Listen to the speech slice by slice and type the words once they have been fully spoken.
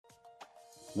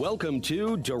Welcome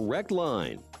to Direct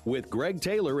Line with Greg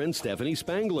Taylor and Stephanie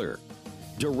Spangler.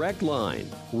 Direct Line,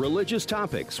 religious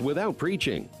topics without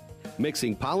preaching,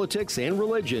 mixing politics and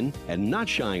religion and not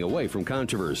shying away from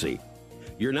controversy.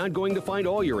 You're not going to find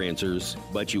all your answers,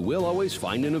 but you will always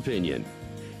find an opinion.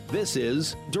 This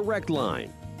is Direct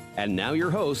Line. And now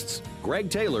your hosts, Greg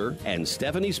Taylor and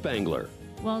Stephanie Spangler.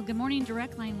 Well, good morning,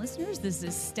 Direct Line listeners. This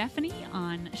is Stephanie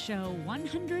on show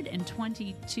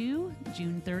 122,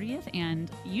 June 30th. And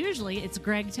usually it's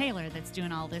Greg Taylor that's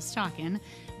doing all this talking,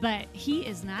 but he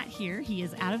is not here. He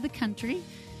is out of the country.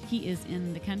 He is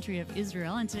in the country of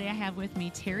Israel. And today I have with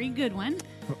me Terry Goodwin.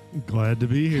 Glad to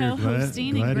be here.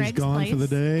 Co-hosting glad in he's Greg's gone place. for the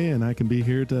day, and I can be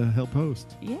here to help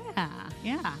host.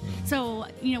 Yeah. So,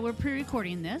 we're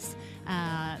pre-recording this.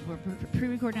 We're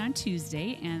pre-recording on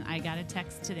Tuesday, and I got a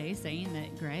text today saying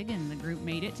that Greg and the group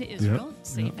made it to Israel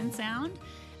safe and sound,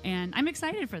 and I'm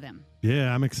excited for them.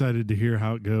 Yeah, I'm excited to hear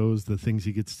how it goes, the things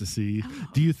he gets to see. Oh.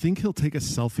 Do you think he'll take a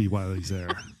selfie while he's there?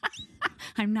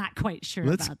 I'm not quite sure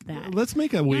about that. Let's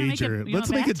make a wager. Let's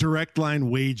make a Direct Line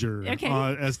wager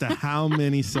as to how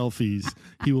many selfies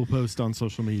he will post on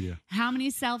social media. How many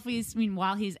selfies,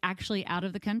 while he's actually out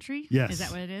of the country? Yes. Is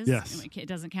that what it is? Yes. It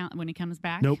doesn't count when he comes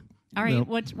back? Nope. All right, Nope.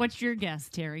 What's your guess,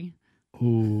 Terry?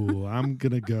 Ooh, I'm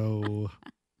going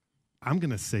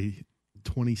to say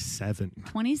 27.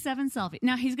 27 selfies.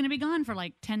 Now, he's going to be gone for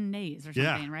like 10 days or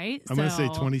something, right? I'm going to say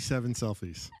 27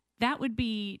 selfies. That would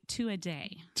be 2 a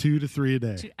day. 2 to 3 a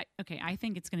day. I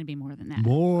think it's going to be more than that.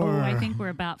 More. Oh, I think we're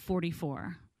about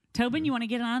 44. Tobin, you want to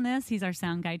get on this? He's our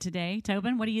sound guy today.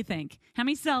 Tobin, what do you think? How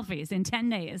many selfies in 10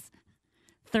 days?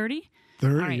 30?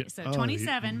 30. All right, so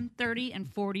 27, 30,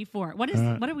 and 44. What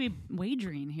are we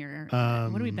wagering here?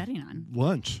 What are we betting on?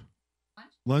 Lunch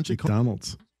at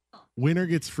McDonald's. Winner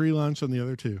gets free lunch on the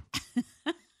other two.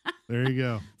 There you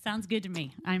go. Sounds good to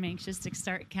me. I'm anxious to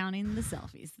start counting the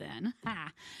selfies then.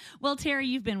 Well, Terry,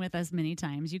 you've been with us many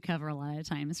times. You cover a lot of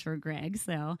times for Greg.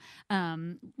 So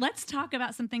let's talk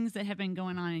about some things that have been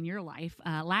going on in your life.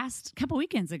 Last couple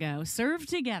weekends ago, Serve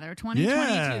Together 2022.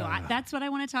 Yeah. That's what I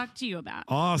want to talk to you about.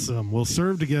 Awesome. Well,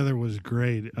 Serve Together was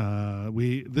great.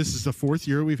 This is the fourth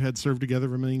year we've had Serve Together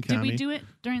Vermilion County. Did we do it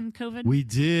during COVID? We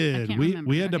did. I can't we remember.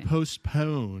 we had to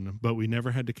postpone, but we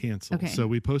never had to cancel. Okay. So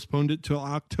we postponed it till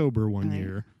October one All right.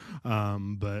 year.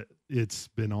 But it's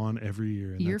been on every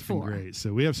year, and Year that's been 4. great.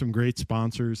 So we have some great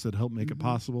sponsors that help make it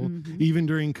possible. Even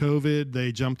during COVID,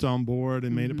 they jumped on board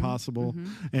and made it possible.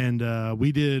 And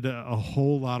we did a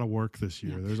whole lot of work this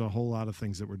year. Yeah. There's a whole lot of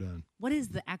things that were done. What is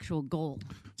the actual goal? So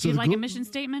Do you the have like a goal- mission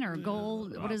statement or a goal?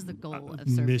 What is the goal of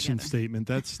Serve mission Together? statement?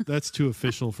 That's too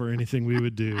official for anything we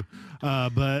would do.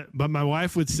 But my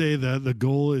wife would say that the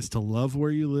goal is to love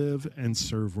where you live and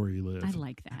serve where you live. I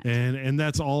like that. And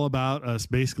that's all about us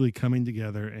basically coming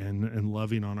together and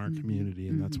loving on our community,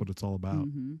 and that's what it's all about.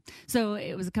 So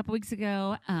it was a couple weeks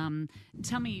ago.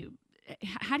 Tell me,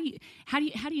 how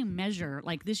do you measure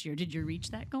like this year? Did you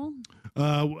reach that goal?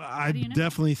 I do you know?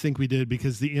 definitely think we did,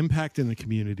 because the impact in the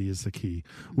community is the key.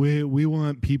 We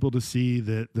want people to see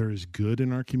that there is good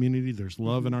in our community, there's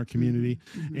love in our community,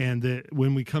 and that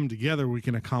when we come together, we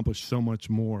can accomplish so much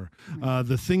more.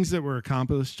 The things that were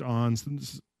accomplished on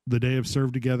the day of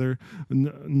Serve Together,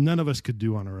 none of us could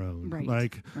do on our own.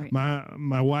 Right.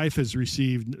 My wife has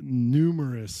received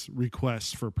numerous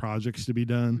requests for projects to be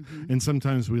done, and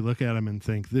sometimes we look at them and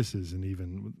think, this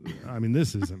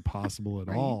isn't possible at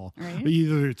all. Right.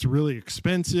 Either it's really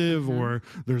expensive or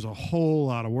there's a whole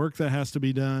lot of work that has to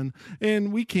be done,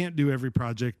 and we can't do every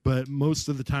project. But most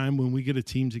of the time when we get a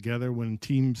team together, when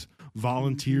teams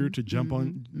volunteer to jump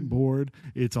on board,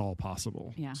 it's all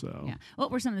possible. Yeah. So yeah.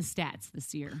 What were some of the stats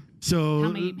this year? So How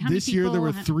many this year there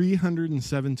were people?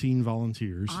 317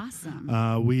 volunteers.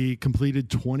 Awesome. We completed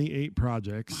 28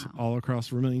 projects all across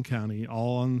Vermilion County,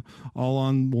 all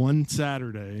on one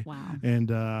Saturday. Wow. And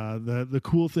the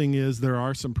cool thing is there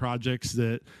are some projects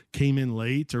that came in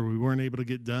late or we weren't able to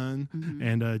get done.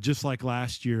 And just like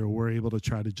last year, we're able to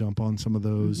try to jump on some of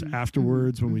those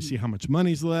afterwards when we see how much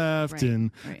money's left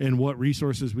and what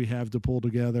resources we have to pull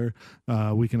together.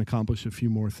 We can accomplish a few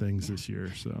more things this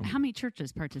year. So How many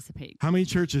churches participate? how many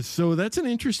churches? So that's an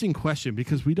interesting question,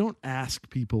 because we don't ask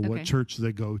people what Okay. church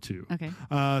they go to. Okay.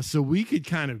 So we could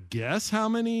kind of guess how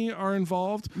many are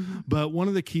involved, but one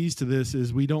of the keys to this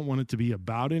is we don't want it to be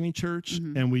about any church,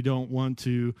 and we don't want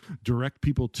to direct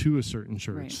people to a certain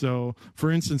church. Right. So,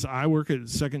 for instance, I work at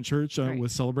Second Church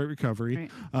with Celebrate Recovery,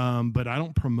 but I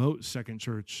don't promote Second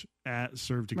Church at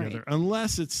Serve Together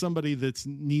unless it's somebody that's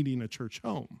needing a church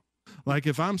home. Like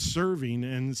if I'm serving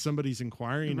and somebody's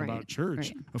inquiring Right, about church,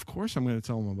 right. of course I'm going to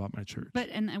tell them about my church.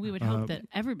 And we would hope that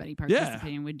everybody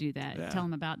participating would do that. Yeah. Tell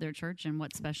them about their church and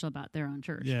what's special about their own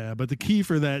church. Yeah, but the key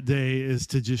for that day is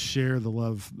to just share the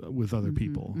love with other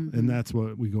people, and that's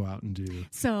what we go out and do.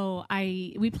 So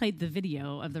we played the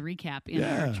video of the recap in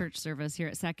our church service here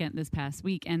at Second this past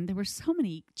week, and there were so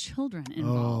many children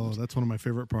involved. Oh, that's one of my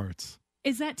favorite parts.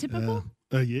 Is that typical?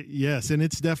 Yes, and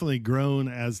it's definitely grown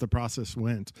as the process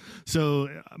went. So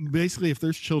basically, if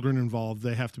there's children involved,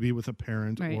 they have to be with a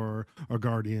parent or a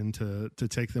guardian to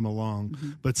take them along.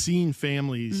 But seeing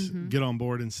families get on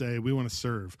board and say, we want to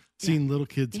serve, seeing little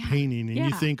kids painting, and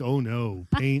you think, oh no,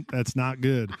 paint, that's not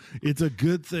good. It's a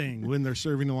good thing when they're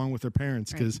serving along with their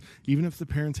parents, because even if the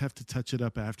parents have to touch it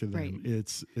up after them,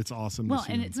 it's awesome to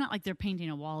see. And it's not like they're painting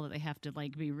a wall that they have to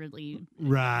like be really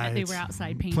right. They were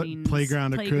outside painting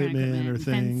playground equipment or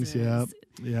things. Yep.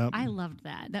 I loved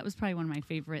that. That was probably one of my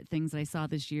favorite things that I saw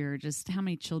this year, just how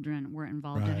many children were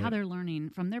involved and how they're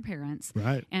learning from their parents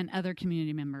and other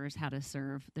community members how to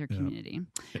serve their community.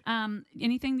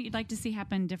 Anything that you'd like to see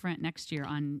happen different next year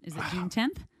is it June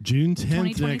 10th? June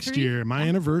 10th next year, my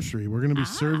anniversary. We're going to be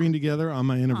serving together on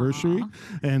my anniversary,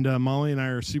 and Molly and I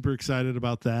are super excited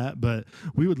about that, but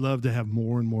we would love to have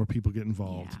more and more people get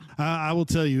involved. I will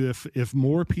tell you, if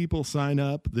more people sign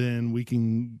up, then we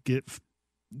can get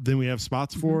then we have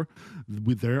spots for,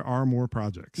 there are more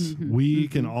projects. We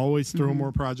can always throw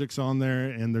more projects on there,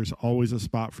 and there's always a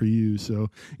spot for you. So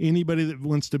anybody that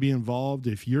wants to be involved,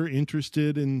 if you're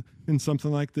interested in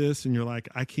something like this and you're like,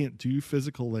 I can't do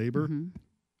physical labor,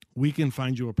 we can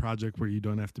find you a project where you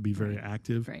don't have to be very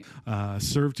active.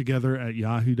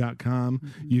 Servetogether@yahoo.com.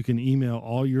 You can email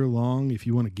all year long. If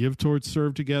you want to give towards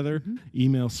Serve Together,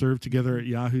 email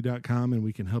servetogether@yahoo.com, and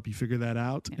we can help you figure that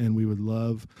out. And we would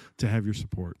love to have your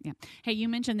support. Yeah. Hey, you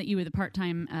mentioned that you were the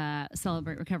part-time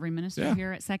Celebrate Recovery minister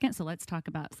here at Second. So let's talk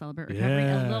about Celebrate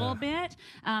Recovery a little bit.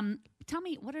 Tell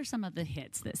me, what are some of the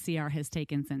hits that CR has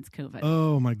taken since COVID?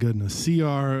 Oh, my goodness.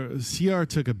 CR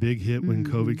took a big hit when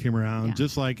COVID came around,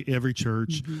 just like every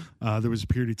church. There was a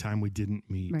period of time we didn't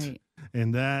meet. Right.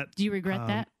 And that... Do you regret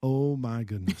that? Oh, my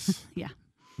goodness.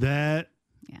 That...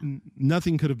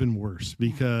 nothing could have been worse,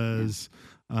 because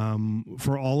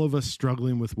for all of us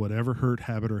struggling with whatever hurt,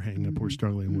 habit, or hang-up we're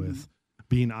struggling with,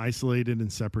 being isolated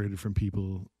and separated from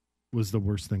people was the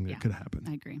worst thing that could happen.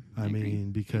 I agree. I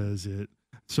mean, because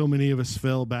so many of us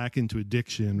fell back into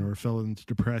addiction or fell into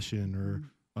depression or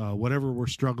whatever we're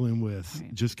struggling with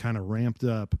just kind of ramped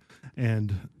up.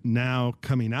 And now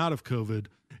coming out of COVID,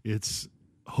 it's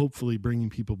hopefully bringing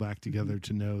people back together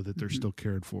to know that they're still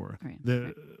cared for.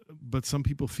 But some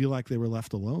people feel like they were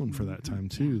left alone for that time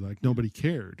too, like nobody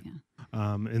cared.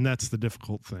 And that's the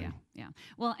difficult thing.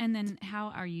 Well, and then how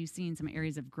are you seeing some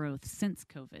areas of growth since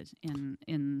COVID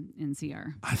in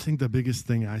CR? I think the biggest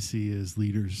thing I see is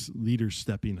leaders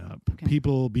stepping up,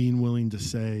 people being willing to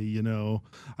say,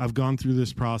 I've gone through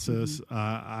this process.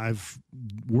 I've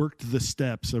worked the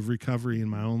steps of recovery in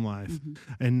my own life.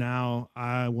 And now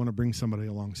I want to bring somebody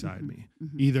alongside me,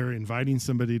 either inviting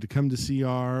somebody to come to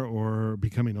CR or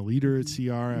becoming a leader at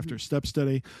CR after step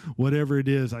study, whatever it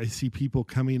is. I see people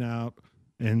coming out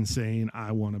and saying,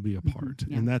 I want to be a part.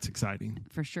 And that's exciting.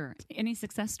 For sure. Any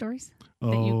success stories that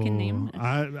you can name?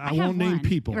 I won't name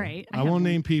people. Right. I won't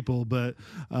name people, but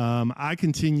I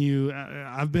continue.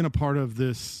 I've been a part of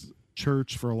this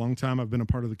church for a long time. I've been a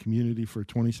part of the community for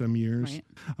 20-some years.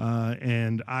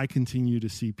 And I continue to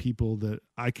see people that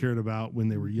I cared about when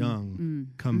they were young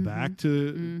come back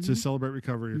to Celebrate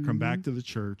Recovery or come back to the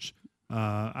church.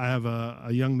 I have a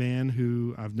young man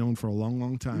who I've known for a long,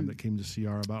 long time that came to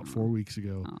CR about 4 weeks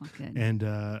ago. And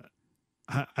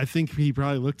I think he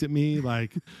probably looked at me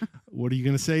like, what are you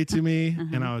going to say to me?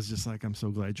 And I was just like, I'm so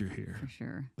glad you're here. For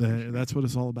sure. That's what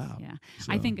it's all about.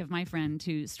 So. I think of my friend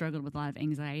who struggled with a lot of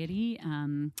anxiety.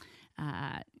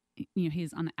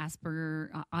 He's on the Asperger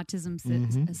autism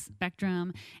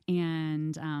spectrum,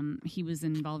 and he was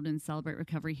involved in Celebrate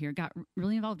Recovery here, got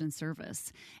really involved in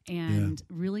service and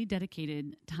really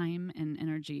dedicated time and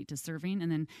energy to serving.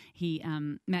 And then he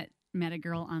met a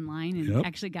girl online and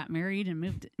actually got married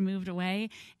and moved away.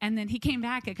 And then he came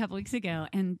back a couple weeks ago,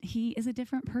 and he is a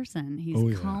different person.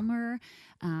 He's calmer,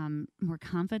 more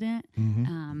confident.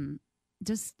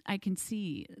 Just I can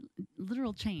see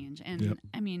literal change. And Yep.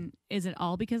 I mean, is it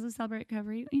all because of Celebrate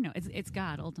Recovery? You know, it's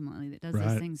God ultimately that does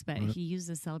those things, but he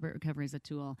uses Celebrate Recovery as a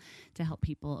tool to help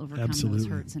people overcome those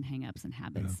hurts and hang-ups and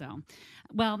habits. So,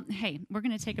 well, hey, we're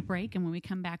going to take a break, and when we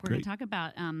come back, we're going to talk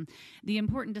about the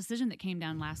important decision that came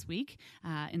down last week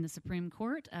in the Supreme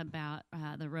Court about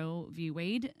the Roe v.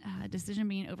 Wade decision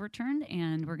being overturned,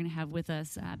 and we're going to have with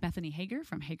us Bethany Hager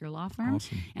from Hager Law Firm,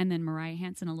 and then Mariah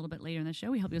Hansen a little bit later in the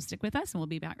show. We hope you'll stick with us, and we'll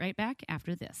be right back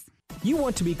after this. You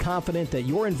want to be confident that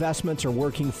your investments are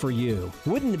working for you.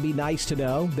 Wouldn't it be nice to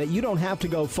know that you don't have to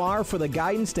go far for the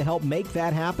guidance to help make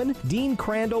that happen? Dean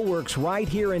Crandall works right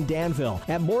here in Danville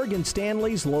at Morgan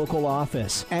Stanley's local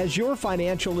office. As your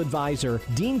financial advisor,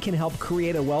 Dean can help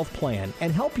create a wealth plan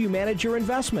and help you manage your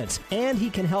investments, and he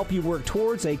can help you work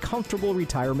towards a comfortable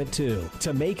retirement too.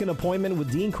 To make an appointment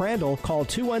with Dean Crandall, call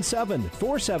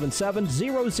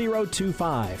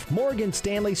 217-477-0025. Morgan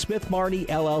Stanley Smith Marnie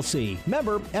LLC.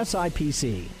 Member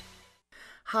SIPC.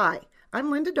 Hi,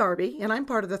 I'm Linda Darby, and I'm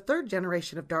part of the third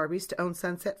generation of Darbys to own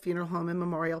Sunset Funeral Home in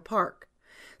Memorial Park.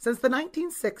 Since the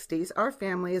 1960s, our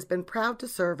family has been proud to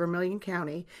serve Vermilion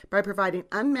County by providing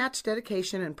unmatched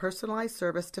dedication and personalized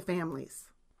service to families.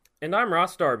 And I'm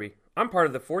Ross Darby. I'm part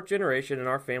of the fourth generation in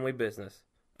our family business.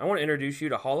 I want to introduce you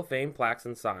to Hall of Fame plaques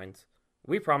and signs.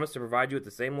 We promise to provide you with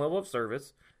the same level of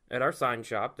service at our sign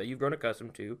shop that you've grown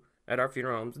accustomed to at our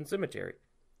funeral homes and cemetery.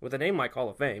 With a name like Hall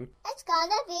of Fame, it's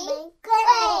gonna be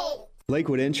great!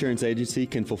 Lakewood Insurance Agency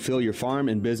can fulfill your farm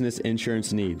and business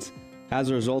insurance needs. As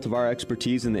a result of our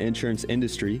expertise in the insurance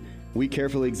industry, we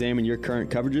carefully examine your current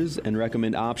coverages and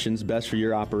recommend options best for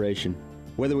your operation.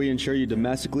 Whether we insure you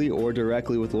domestically or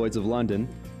directly with Lloyd's of London,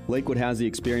 Lakewood has the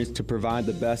experience to provide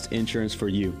the best insurance for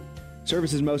you.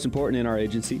 Service is most important in our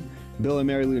agency. Bill and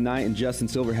Mary Lou Knight and Justin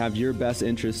Silver have your best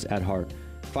interests at heart.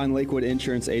 Find Lakewood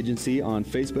Insurance Agency on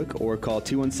Facebook or call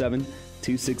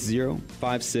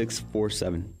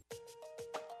 217-260-5647.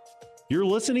 You're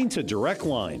listening to Direct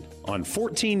Line on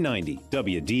 1490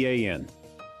 WDAN.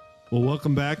 Well,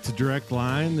 welcome back to Direct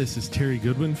Line. This is Terry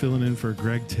Goodwin filling in for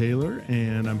Greg Taylor,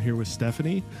 and I'm here with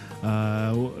Stephanie.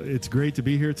 It's great to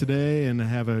be here today and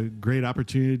have a great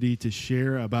opportunity to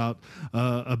share about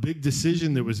a big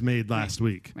decision that was made last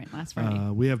week. Right, last Friday.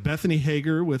 We have Bethany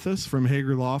Hager with us from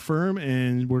Hager Law Firm,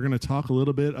 and we're going to talk a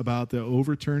little bit about the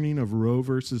overturning of Roe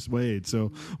versus Wade.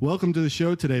 So welcome to the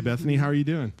show today, Bethany. How are you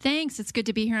doing? Thanks. It's good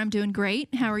to be here. I'm doing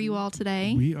great. How are you all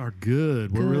today? We are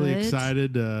good. We're really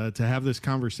excited to have this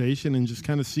conversation and just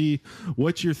kind of see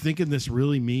what you're thinking this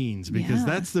really means, because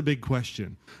that's the big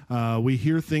question. We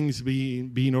hear things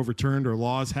being overturned or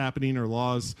laws happening or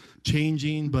laws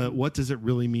changing, but what does it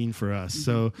really mean for us?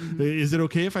 So is it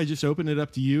okay if I just open it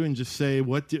up to you and just say,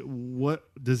 what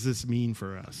does this mean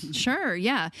for us? Sure,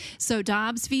 yeah. So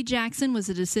Dobbs v. Jackson was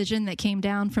a decision that came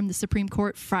down from the Supreme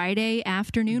Court Friday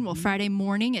afternoon, Friday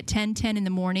morning at 10:10 in the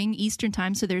morning Eastern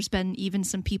time. So there's been even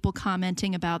some people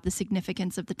commenting about the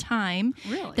significance of the time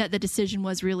that the decision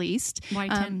was released. Why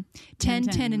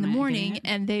 10:10 in the morning,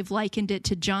 and they've likened it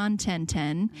to John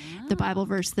 10:10, the Bible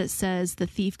verse that says, "The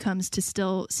thief comes to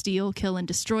steal, kill, and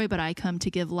destroy, but I come to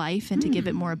give life and to give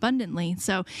it more abundantly."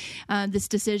 So this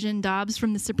decision, Dobbs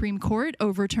from the Supreme Court,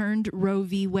 overturned Roe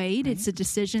v. Wade. It's a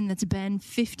decision that's been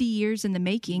 50 years in the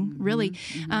making, really,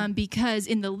 because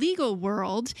in the legal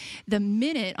world, the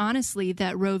minute, honestly,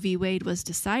 that Roe v. Wade was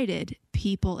decided,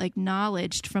 people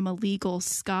acknowledged from a legal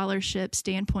scholarship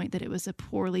standpoint that it was a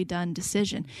poorly done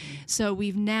decision. So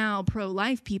we've now,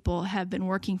 pro-life people have been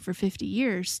working for 50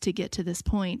 years to get to this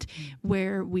point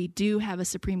where we do have a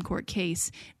Supreme Court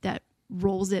case that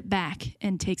rolls it back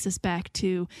and takes us back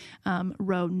to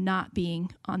Roe not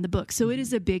being on the book. So it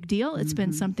is a big deal. It's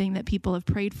been something that people have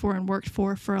prayed for and worked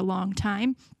for a long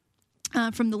time.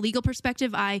 From the legal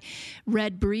perspective, I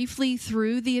read briefly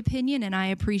through the opinion, and I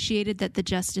appreciated that the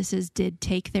justices did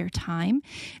take their time.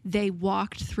 They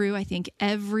walked through, I think,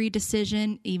 every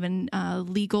decision, even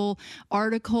legal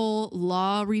article,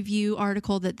 law review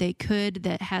article that they could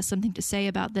that has something to say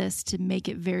about this, to make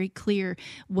it very clear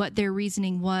what their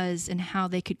reasoning was and how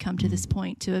they could come to this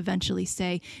point to eventually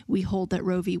say, we hold that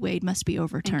Roe v. Wade must be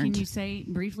overturned. And can you say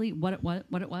briefly what it was?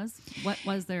 What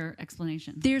was their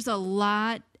explanation? There's a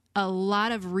lot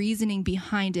of reasoning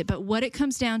behind it, but what it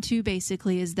comes down to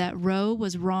basically is that Roe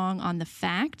was wrong on the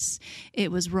facts, it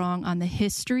was wrong on the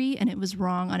history, and it was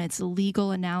wrong on its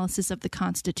legal analysis of the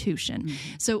Constitution.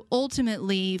 So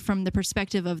ultimately, from the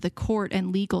perspective of the court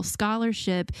and legal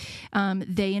scholarship,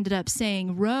 they ended up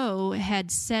saying Roe had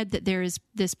said that there is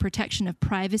this protection of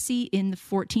privacy in the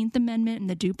 14th Amendment and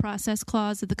the Due Process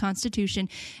Clause of the Constitution,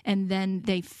 and then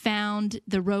they found,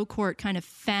 the Roe court kind of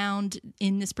found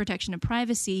in this protection of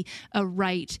privacy be a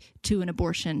right to an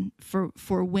abortion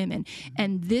for women.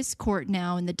 And this court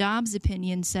now, in the Dobbs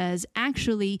opinion, says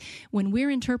actually when we're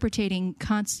interpreting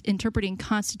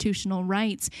constitutional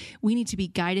rights, we need to be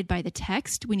guided by the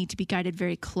text. We need to be guided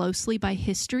very closely by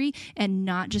history and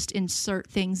not just insert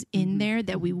things in there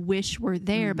that we wish were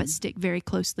there, but stick very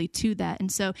closely to that.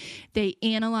 And so they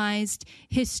analyzed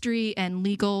history and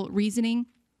legal reasoning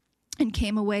and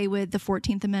came away with the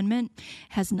 14th Amendment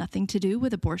has nothing to do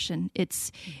with abortion.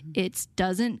 It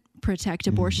doesn't protect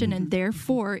abortion, and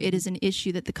therefore it is an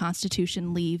issue that the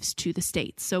Constitution leaves to the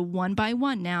states. So one by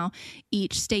one now,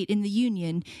 each state in the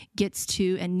Union gets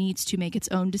to and needs to make its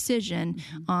own decision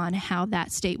on how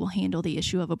that state will handle the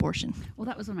issue of abortion. Well,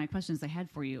 that was one of my questions I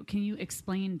had for you. Can you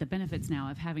explain the benefits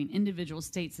now of having individual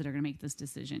states that are going to make this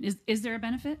decision? Is there a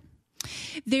benefit?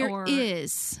 There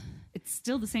is. It's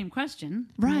still the same question,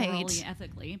 right? Morally,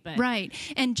 ethically, but right.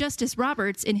 And Justice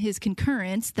Roberts, in his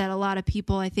concurrence, that a lot of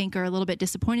people I think are a little bit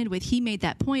disappointed with, he made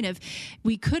that point of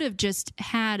we could have just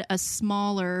had a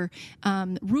smaller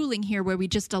ruling here where we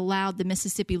just allowed the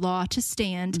Mississippi law to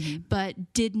stand,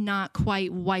 but did not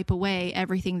quite wipe away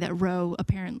everything that Roe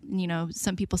apparently,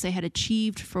 some people say had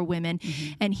achieved for women.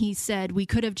 And he said we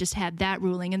could have just had that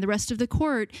ruling, and the rest of the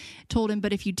court told him,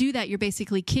 but if you do that, you're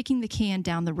basically kicking the can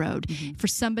down the road for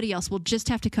somebody else. We'll just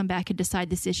have to come back and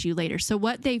decide this issue later. So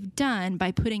what they've done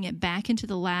by putting it back into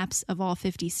the laps of all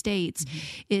 50 states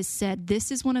is said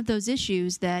this is one of those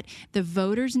issues that the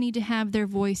voters need to have their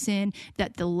voice in,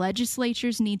 that the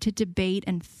legislatures need to debate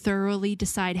and thoroughly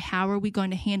decide how are we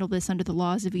going to handle this under the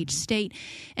laws of each state.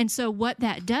 And so what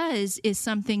that does is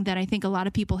something that I think a lot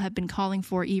of people have been calling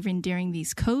for even during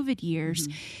these COVID years.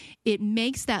 It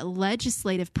makes that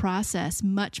legislative process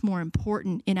much more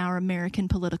important in our American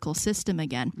political system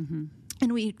again.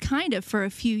 And we kind of, for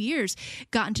a few years,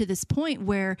 gotten to this point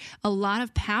where a lot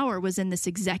of power was in this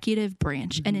executive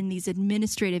branch and in these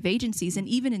administrative agencies and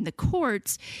even in the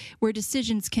courts where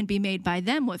decisions can be made by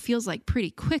them what feels like pretty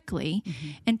quickly.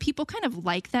 And people kind of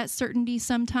like that certainty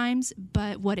sometimes,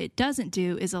 but what it doesn't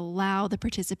do is allow the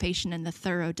participation and the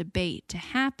thorough debate to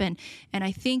happen. And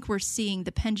I think we're seeing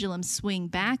the pendulum swing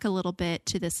back a little bit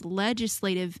to this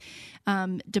legislative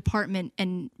department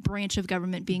and branch of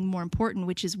government being more important,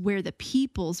 which is where the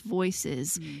people's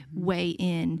voices weigh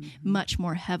in much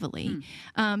more heavily.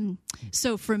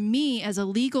 So for me, as a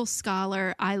legal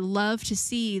scholar, I love to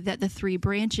see that the three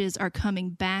branches are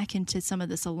coming back into some of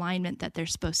this alignment that they're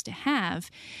supposed to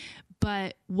have.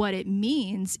 But what it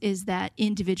means is that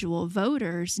individual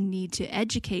voters need to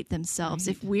educate themselves.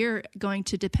 If we're going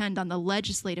to depend on the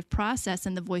legislative process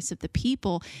and the voice of the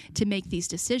people to make these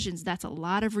decisions, that's a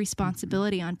lot of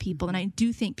responsibility on people. And I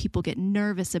do think people get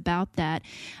nervous about that.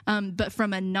 But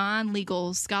from a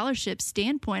non-legal scholarship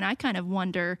standpoint, I kind of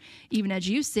wonder, even as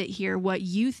you sit here, what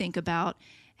you think about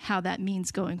how that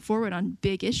means going forward on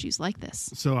big issues like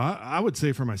this. So I would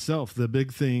say for myself, the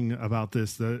big thing about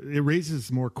this, it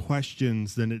raises more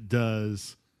questions than it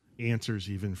does answers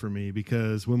even for me,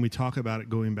 because when we talk about it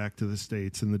going back to the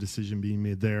states and the decision being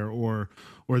made there, or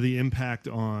the impact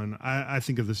on, I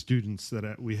think of the students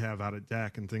that we have out at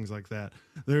DAC and things like that,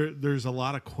 there's a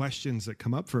lot of questions that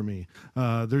come up for me.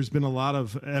 There's been a lot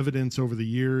of evidence over the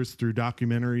years through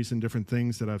documentaries and different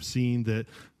things that I've seen that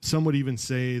some would even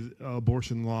say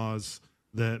abortion laws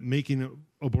that making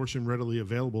abortion readily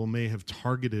available may have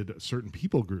targeted certain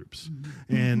people groups.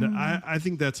 And I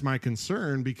think that's my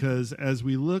concern, because as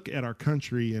we look at our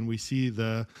country and we see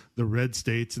the red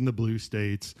states and the blue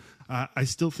states, I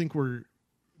still think we're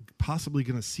possibly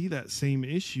going to see that same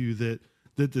issue, that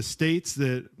the states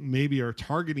that maybe are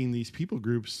targeting these people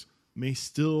groups may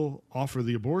still offer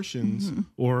the abortions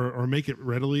or make it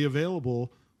readily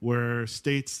available, where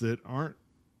states that aren't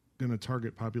going to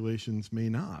target populations may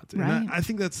not. Right. And I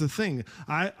think that's the thing.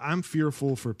 I'm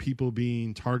fearful for people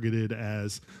being targeted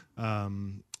as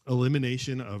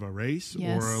elimination of a race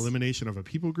or elimination of a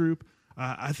people group.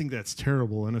 I think that's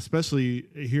terrible. And especially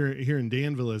here in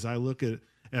Danville, as I look at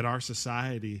our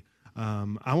society,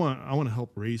 I want to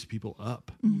help raise people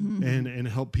up and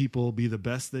help people be the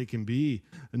best they can be,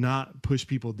 and not push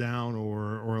people down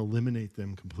or eliminate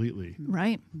them completely.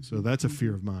 Right. So that's a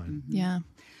fear of mine. Yeah.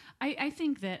 I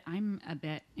think that I'm a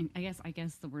bit, I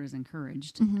guess the word is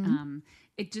encouraged.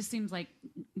 It just seems like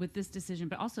with this decision,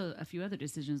 but also a few other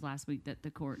decisions last week that the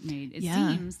court made, it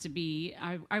seems to be,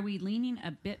 are we leaning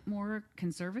a bit more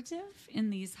conservative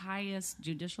in these highest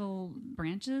judicial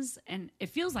branches? And it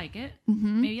feels like it,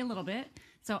 maybe a little bit,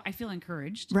 So I feel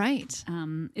encouraged. Right.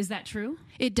 Is that true?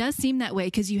 It does seem that way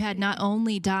because you had not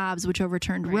only Dobbs, which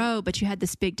overturned Roe, but you had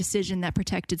this big decision that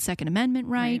protected Second Amendment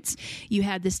rights. Right. You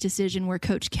had this decision where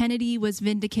Coach Kennedy was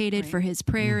vindicated for his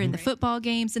prayer in the football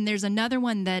games. And there's another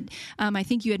one that I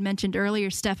think you had mentioned earlier,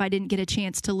 Steph. I didn't get a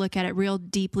chance to look at it real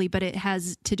deeply, but it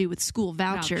has to do with school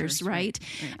vouchers, right?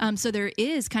 So there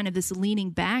is kind of this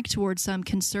leaning back towards some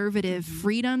conservative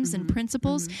freedoms and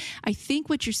principles. I think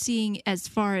what you're seeing as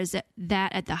far as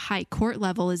that at the high court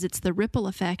level is it's the ripple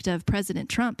effect of President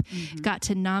Trump got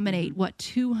to nominate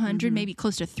 200, maybe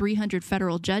close to 300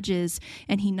 federal judges,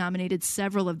 and he nominated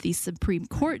several of these Supreme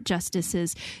Court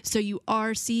justices. So you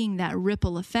are seeing that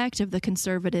ripple effect of the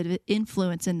conservative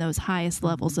influence in those highest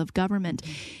levels of government.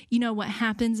 You know, what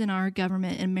happens in our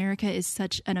government in America is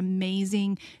such an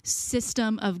amazing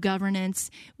system of governance.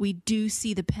 We do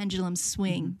see the pendulum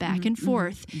swing back and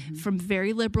forth from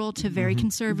very liberal to very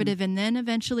conservative, and then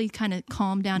eventually kind of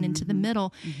calm down into the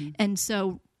middle. And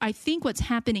so I think what's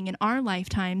happening in our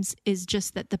lifetimes is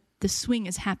just that the swing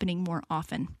is happening more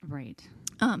often. Right.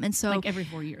 And so like every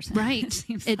 4 years. Right.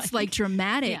 It's like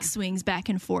dramatic swings back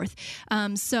and forth.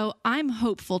 So I'm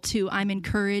hopeful too. I'm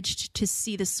encouraged to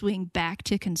see the swing back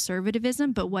to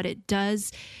conservatism, but what it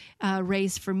does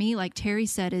raise for me, like Terry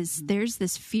said, is there's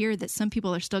this fear that some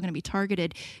people are still going to be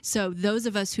targeted. So those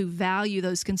of us who value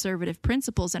those conservative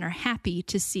principles and are happy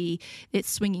to see it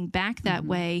swinging back that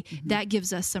way, that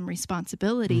gives us some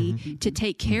responsibility to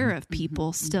take care of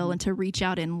people still and to reach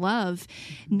out in love,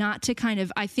 not to kind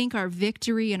of, I think our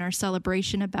victory and our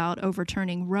celebration about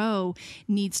overturning Roe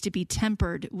needs to be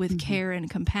tempered with care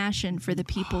and compassion for the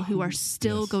people who are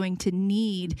still going to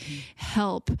need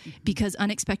help because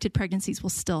unexpected pregnancies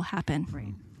will still happen.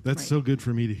 Right. That's so good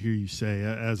for me to hear you say,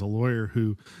 as a lawyer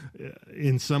who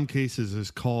in some cases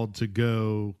is called to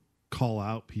go call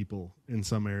out people in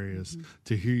some areas.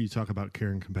 To hear you talk about care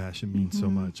and compassion means so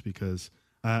much, because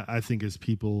I think as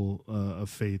people of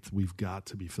faith, we've got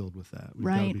to be filled with that. We've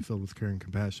got to be filled with care and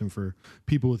compassion for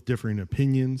people with differing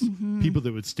opinions, people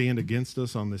that would stand against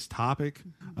us on this topic.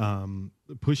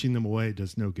 Pushing them away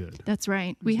does no good. That's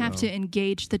right. We have to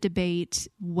engage the debate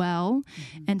well,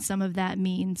 and some of that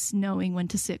means knowing when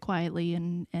to sit quietly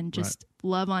and just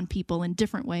love on people in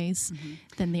different ways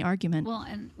than the argument. Well,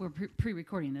 and we're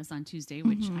pre-recording this on Tuesday,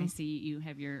 which I see you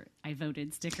have your I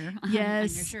voted sticker on your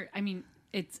shirt. I mean,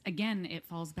 it's, again, it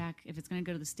falls back, if it's going to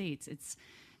go to the states,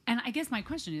 and I guess my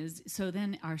question is, so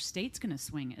then are states going to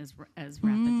swing as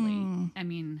rapidly? I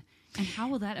mean, and how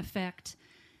will that affect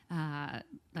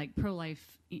like pro-life,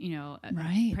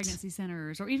 pregnancy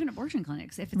centers or even abortion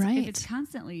clinics? If it's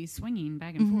constantly swinging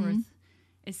back and forth,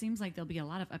 it seems like there'll be a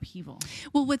lot of upheaval.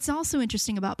 Well, what's also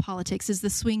interesting about politics is the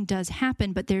swing does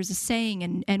happen, but there's a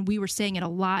saying, and we were saying it a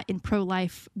lot in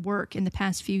pro-life work in the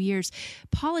past few years,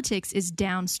 politics is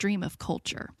downstream of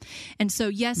culture. And so,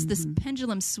 yes, this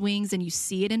pendulum swings and you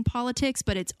see it in politics,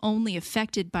 but it's only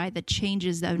affected by the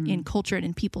changes in culture and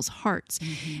in people's hearts.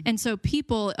 And so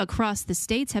people across the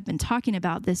states have been talking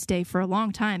about this day for a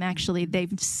long time. Actually,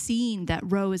 they've seen that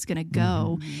Roe is going to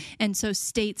go. And so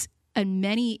states in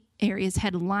many areas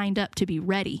had lined up to be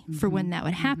ready for when that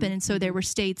would happen. And so there were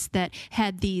states that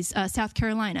had these, South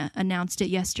Carolina announced it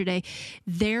yesterday,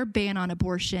 their ban on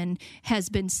abortion has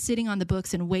been sitting on the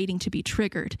books and waiting to be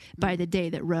triggered by the day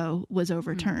that Roe was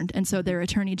overturned. And so their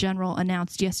attorney general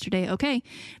announced yesterday, okay,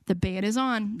 the ban is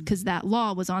on because that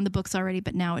law was on the books already,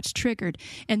 but now it's triggered.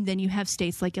 And then you have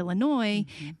states like Illinois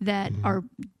that are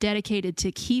dedicated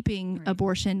to keeping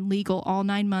abortion legal all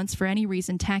 9 months for any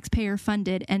reason, taxpayer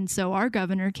funded. And so our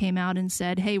governor came out and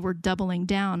said, hey, we're doubling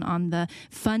down on the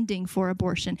funding for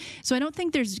abortion. So I don't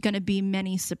think there's going to be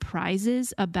many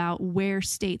surprises about where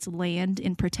states land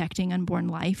in protecting unborn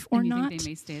life or not. Think they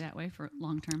may stay that way for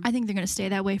long term? I think they're going to stay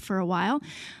that way for a while.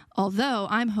 Although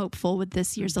I'm hopeful with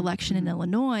this year's election in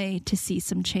Illinois to see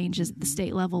some changes at the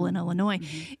state level in Illinois.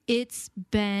 It's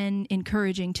been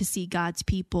encouraging to see God's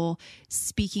people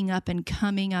speaking up and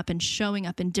coming up and showing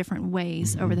up in different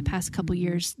ways over the past couple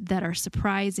years that are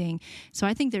surprising. So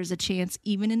I think there's a chance,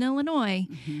 even in Illinois,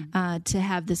 to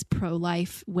have this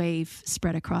pro-life wave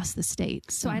spread across the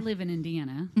state. So I live in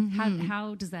Indiana.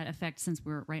 How does that affect, since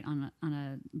we're right on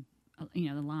a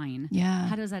the line? Yeah.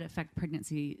 How does that affect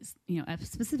pregnancies,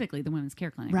 specifically the women's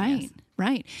care clinic?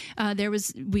 Right.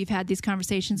 We've had these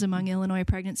conversations among Illinois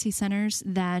pregnancy centers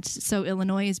so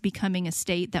Illinois is becoming a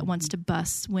state that wants to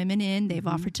bus women in. They've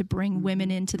offered to bring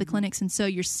women into the clinics. And so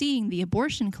you're seeing the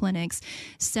abortion clinics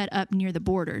set up near the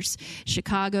borders.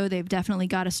 Chicago, they've definitely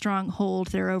got a strong hold.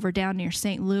 They're over down near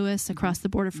St. Louis across the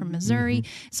border from Missouri.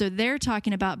 So they're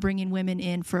talking about bringing women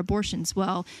in for abortions.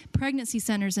 Well, pregnancy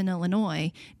centers in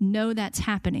Illinois know know that's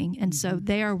happening. And so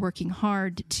they are working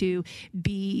hard to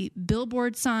be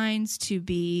billboard signs, to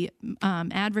be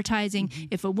advertising.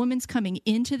 If a woman's coming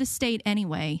into the state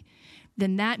anyway,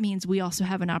 then that means we also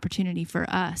have an opportunity for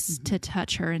us to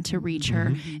touch her and to reach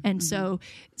her. And so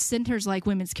centers like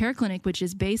Women's Care Clinic, which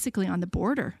is basically on the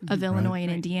border of Illinois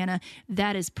and Indiana,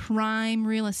 that is prime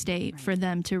real estate for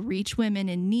them to reach women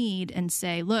in need and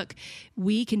say, look,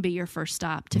 we can be your first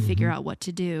stop to figure out what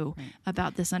to do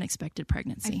about this unexpected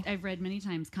pregnancy. I've read many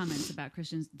times comments about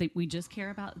Christians that we just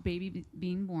care about the baby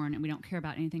being born and we don't care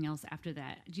about anything else after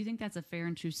that. Do you think that's a fair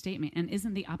and true statement? And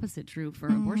isn't the opposite true for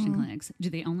abortion clinics? Do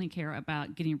they only care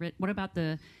about getting rid? What about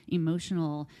the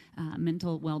emotional,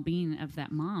 mental well-being of that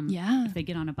mom? Yeah. If they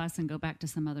get on a bus and go back to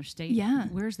some other state,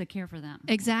 where's the care for them?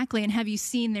 Exactly. And have you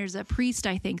seen, there's a priest,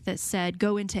 I think, that said,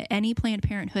 go into any Planned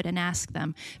Parenthood and ask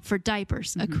them for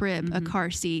diapers, a crib, a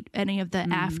car seat, any of the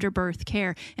after-birth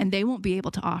care, and they won't be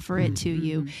able to offer it to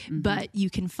you. But you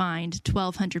can find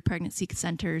 1,200 pregnancy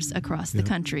centers across the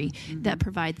country that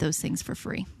provide those things for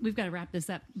free. We've got to wrap this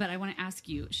up, but I want to ask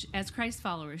you, as Christ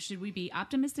followers, should we be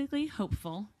optimistically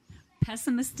hopeful,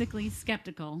 pessimistically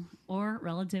skeptical, or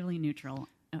relatively neutral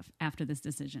after this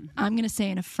decision? I'm going to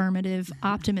say an affirmative,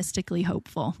 optimistically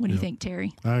hopeful. What do you think,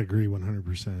 Terry? I agree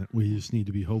 100%. We just need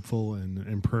to be hopeful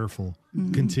and prayerful,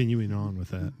 continuing on with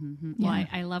that. Well,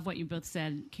 I love what you both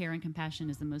said. Care and compassion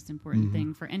is the most important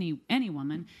thing for any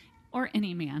woman or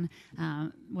any man,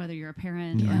 whether you're a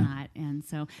parent or not. And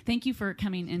so thank you for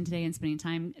coming in today and spending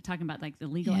time talking about like the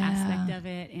legal aspect of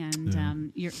it.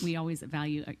 And we always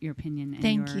value your opinion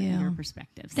and your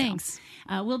perspective. Thanks.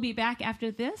 So, we'll be back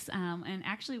after this. And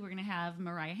actually, we're going to have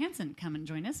Mariah Hansen come and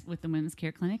join us with the Women's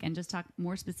Care Clinic and just talk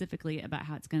more specifically about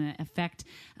how it's going to affect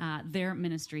their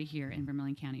ministry here in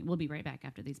Vermilion County. We'll be right back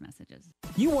after these messages.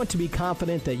 You want to be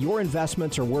confident that your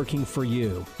investments are working for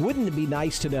you. Wouldn't it be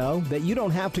nice to know that you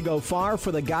don't have to go far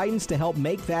for the guidance to help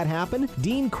make that happen?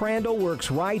 Dean Crandall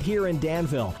works right here in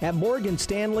Danville at Morgan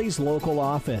Stanley's local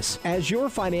office. As your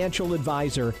financial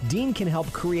advisor, Dean can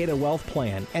help create a wealth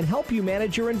plan and help you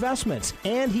manage your investments.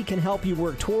 And he can help you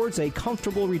work towards a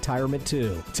comfortable retirement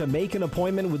too. To make an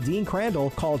appointment with Dean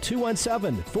Crandall, call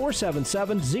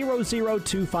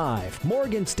 217-477-0025.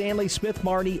 Morgan Stanley Smith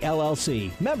Marty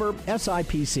LLC. Member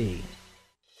SIPC.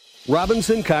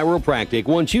 Robinson Chiropractic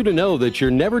wants you to know that you're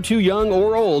never too young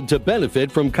or old to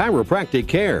benefit from chiropractic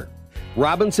care.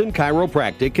 Robinson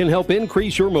Chiropractic can help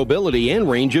increase your mobility and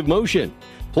range of motion.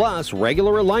 Plus,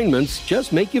 regular alignments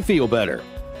just make you feel better.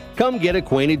 Come get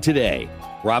acquainted today.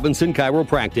 Robinson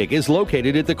Chiropractic is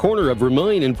located at the corner of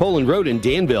Vermilion and Poland Road in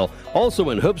Danville, also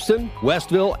in Hoopeston,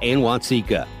 Westville, and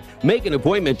Watseka. Make an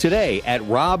appointment today at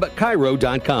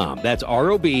robchiro.com. That's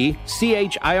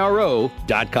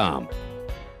ROBCHIRO.com.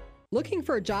 Looking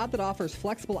for a job that offers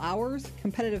flexible hours,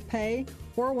 competitive pay,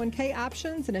 401k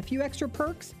options, and a few extra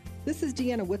perks? This is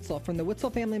Deanna Witzel from the Witzel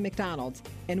Family McDonald's,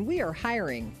 and we are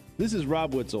hiring. This is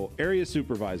Rob Witzel, Area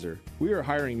Supervisor. We are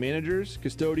hiring managers,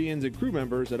 custodians, and crew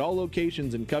members at all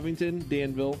locations in Covington,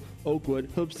 Danville, Oakwood,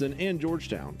 Hoopeston, and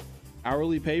Georgetown.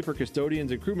 Hourly pay for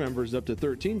custodians and crew members is up to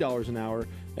 $13 an hour,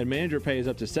 and manager pay is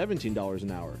up to $17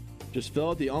 an hour. Just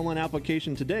fill out the online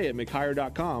application today at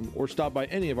mchire.com or stop by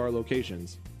any of our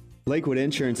locations. Lakewood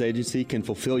Insurance Agency can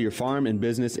fulfill your farm and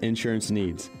business insurance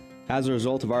needs. As a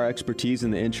result of our expertise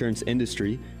in the insurance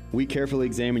industry, we carefully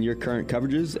examine your current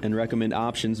coverages and recommend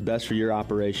options best for your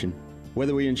operation.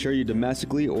 Whether we insure you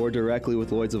domestically or directly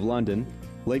with Lloyd's of London,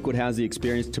 Lakewood has the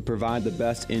experience to provide the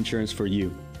best insurance for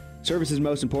you. Service is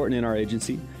most important in our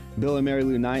agency. Bill and Mary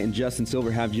Lou Knight and Justin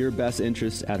Silver have your best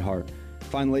interests at heart.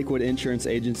 Find Lakewood Insurance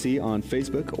Agency on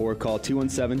Facebook or call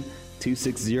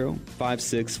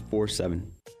 217-260-5647.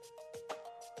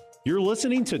 You're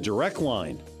listening to Direct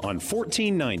Line on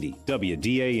 1490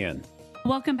 WDAN.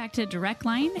 Welcome back to Direct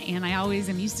Line, and I always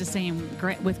am used to saying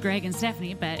with Greg and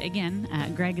Stephanie, but again,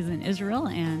 Greg is in Israel,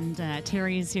 and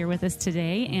Terry is here with us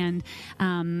today, and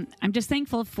I'm just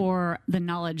thankful for the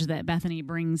knowledge that Bethany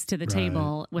brings to the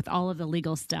table with all of the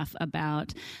legal stuff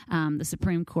about the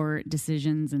Supreme Court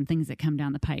decisions and things that come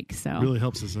down the pike. So it really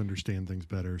helps us understand things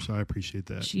better, so I appreciate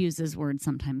that. She uses words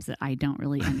sometimes that I don't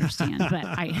really understand, but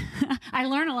I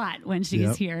learn a lot when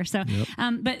she's here. So,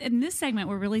 but in this segment,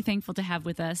 we're really thankful to have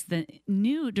with us the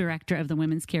new director of the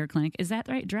Women's Care Clinic. Is that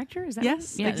right? Director? Is that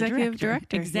yes? Right? Yeah, Executive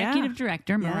Director. Executive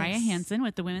Director, Mariah Hansen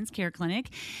with the Women's Care Clinic.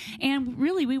 And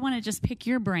really, we want to just pick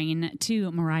your brain too,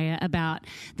 Mariah, about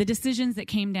the decisions that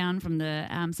came down from the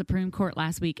Supreme Court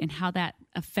last week and how that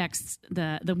affects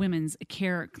the Women's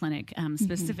Care Clinic,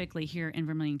 specifically here in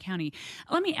Vermilion County.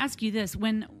 Let me ask you this.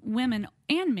 When women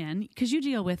and men, because you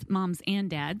deal with moms and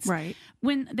dads, right,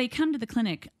 when they come to the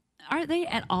clinic, are they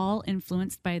at all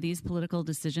influenced by these political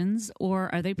decisions,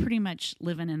 or are they pretty much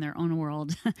living in their own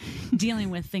world, dealing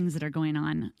with things that are going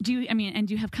on? Do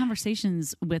you have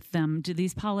conversations with them? Do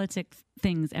these politic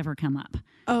things ever come up?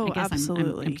 Oh, I guess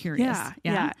absolutely. I'm curious.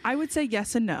 Yeah. I would say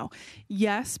yes and no.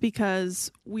 Yes,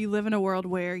 because we live in a world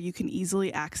where you can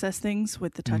easily access things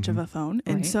with the touch of a phone.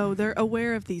 And so they're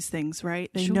aware of these things, right?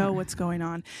 They know what's going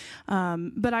on.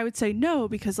 But I would say no,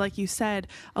 because like you said,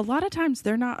 a lot of times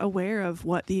they're not aware of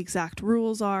what the exact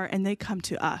rules are, and they come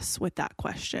to us with that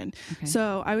question. Okay.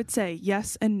 So I would say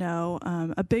yes and no.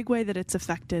 A big way that it's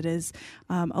affected is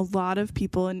a lot of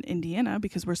people in Indiana,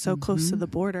 because we're so close to the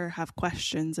border, have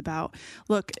questions about,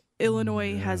 look,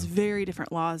 Illinois has very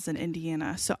different laws than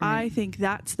Indiana. So I think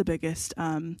that's the biggest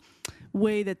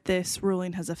way that this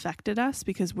ruling has affected us,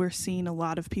 because we're seeing a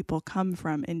lot of people come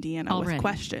from Indiana with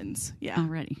questions. Yeah.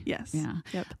 Already. Yes. Yeah.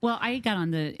 Yep. Well, I got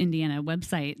on the Indiana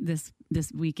website this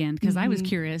weekend because I was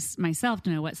curious myself to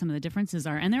know what some of the differences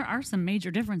are. And there are some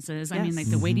major differences. I mean, like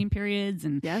the waiting periods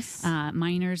and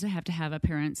minors have to have a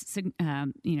parent's,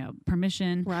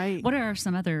 permission. Right. What are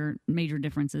some other major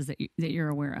differences that you're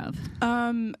aware of?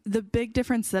 The big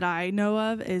difference that I know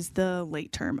of is the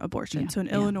late term abortion. So in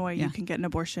Illinois, you can get an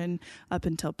abortion up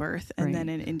until birth, and then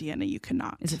in Indiana, you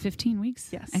cannot. Is it 15 weeks?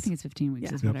 Yes. I think it's 15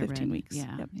 weeks is what I read. 15 weeks.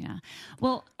 Yeah. Yep. Yeah.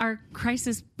 Well, are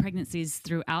crisis pregnancies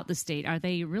throughout the state, are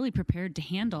they really prepared to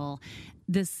handle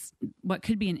this, what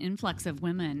could be an influx of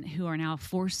women who are now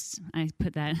forced, I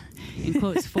put that in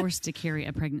quotes, forced to carry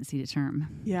a pregnancy to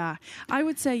term? Yeah, I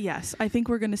would say yes. I think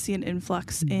we're going to see an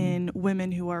influx in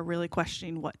women who are really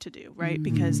questioning what to do, right?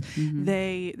 Because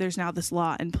there's now this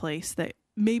law in place that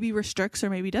maybe restricts or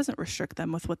maybe doesn't restrict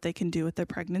them with what they can do with their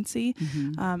pregnancy.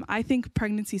 I think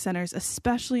pregnancy centers,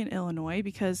 especially in Illinois,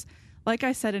 because like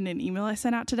I said in an email I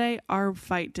sent out today, our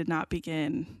fight did not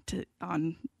begin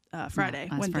on Friday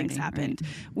when things happened.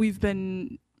 Right. We've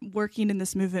been working in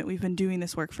this movement. We've been doing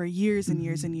this work for years and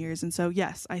years and years. And so,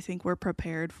 yes, I think we're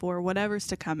prepared for whatever's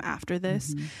to come after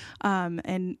this.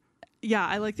 And yeah,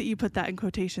 I like that you put that in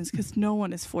quotations, because no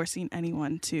one is forcing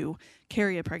anyone to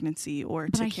carry a pregnancy or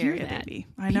to carry a baby.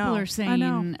 I know. People are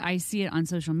saying, I see it on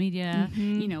social media,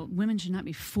 women should not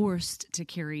be forced to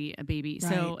carry a baby.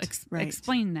 Right. So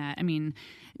explain that. I mean,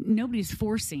 nobody's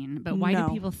forcing, but why do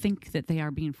people think that they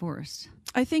are being forced?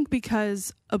 I think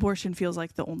because abortion feels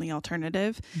like the only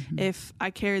alternative. If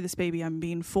I carry this baby, I'm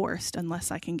being forced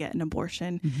unless I can get an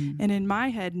abortion. And in my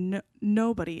head,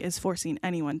 nobody is forcing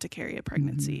anyone to carry a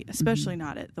pregnancy, especially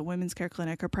not at the women's care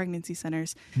clinic or pregnancy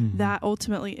centers. That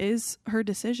ultimately is her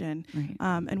decision. Right.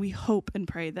 And we hope and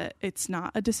pray that it's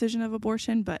not a decision of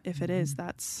abortion, but if it is,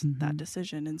 that's that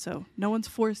decision. And so no one's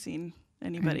forcing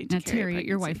anybody to now, carry Terry,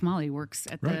 your wife Molly works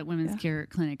at the women's care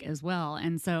clinic as well,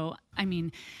 and so I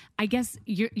mean, I guess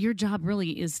your job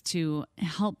really is to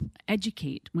help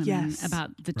educate women about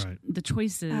the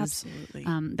choices. Absolutely,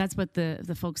 that's what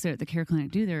the folks there at the care clinic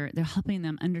do. They're helping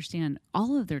them understand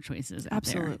all of their choices.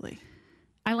 Absolutely.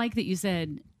 I like that you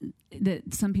said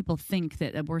that some people think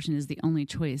that abortion is the only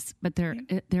choice, but there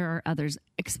are others.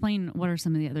 Explain, what are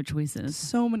some of the other choices?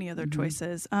 So many other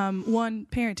choices. One,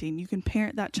 parenting. You can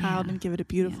parent that child and give it a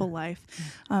beautiful life.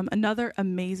 Another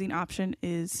amazing option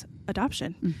is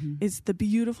adoption. Is the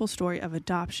beautiful story of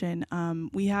adoption.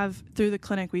 We have, through the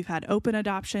clinic, we've had open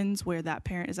adoptions where that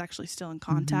parent is actually still in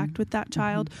contact with that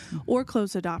child, or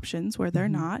closed adoptions where they're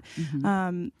not.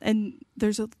 And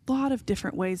there's a lot of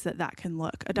different ways that can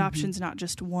look. Adoption's not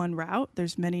just one route.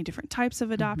 There's many different types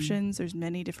of adoptions. There's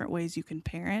many different ways you can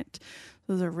parent.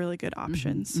 Those are really good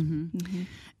options.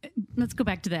 Let's go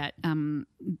back to that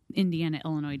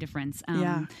Indiana-Illinois difference.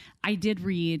 I did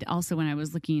read also when I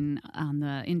was looking on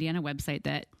the Indiana website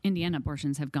that Indiana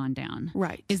abortions have gone down.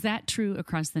 Right. Is that true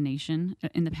across the nation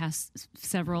in the past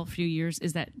few years?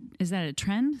 Is that a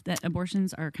trend that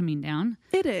abortions are coming down?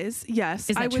 It is, yes.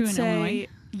 Is that true in Illinois?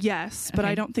 Yes, but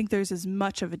I don't think there's as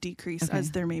much of a decrease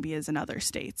as there maybe is in other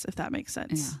states, if that makes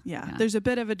sense. Yeah. There's a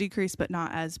bit of a decrease, but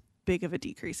not as big of a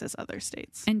decrease as other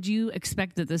states. And do you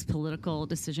expect that this political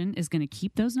decision is going to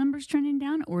keep those numbers trending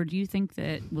down, or do you think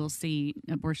that we'll see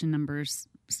abortion numbers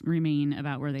remain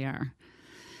about where they are?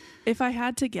 If I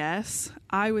had to guess,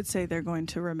 I would say they're going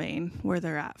to remain where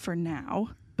they're at for now.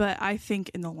 But I think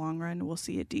in the long run, we'll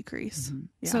see a decrease.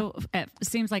 So it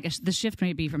seems like the shift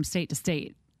may be from state to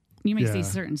state. You may see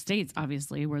certain states,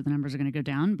 obviously, where the numbers are going to go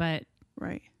down, but...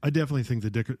 Right. I definitely think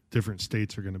the different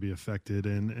states are going to be affected.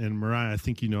 And Mariah, I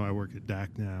think I work at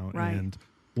DAC now. Right. And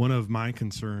one of my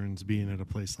concerns being at a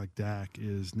place like DAC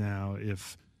is now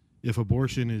if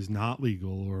abortion is not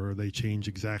legal or they change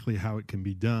exactly how it can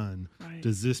be done,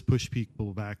 does this push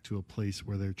people back to a place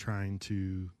where they're trying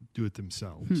to do it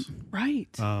themselves. Right.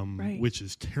 Which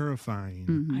is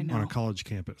terrifying on a college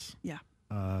campus. Yeah.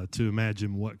 To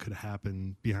imagine what could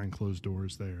happen behind closed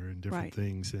doors there and different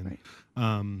things.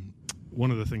 And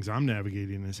one of the things I'm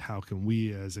navigating is how can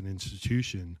we as an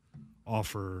institution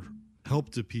offer help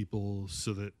to people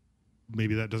so that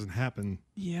maybe that doesn't happen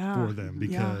for them,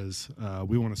 because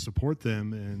we want to support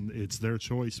them and it's their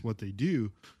choice what they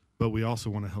do, but we also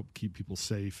want to help keep people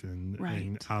safe and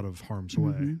out of harm's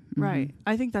way. Right.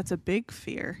 I think that's a big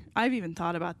fear. I've even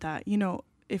thought about that. You know,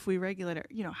 if we regulate it,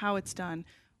 you know, how it's done,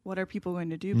 what are people going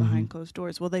to do behind closed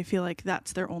doors? Well, they feel like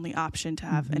that's their only option to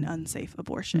have an unsafe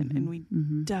abortion. And we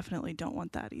definitely don't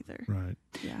want that either. Right.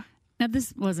 Yeah. Now,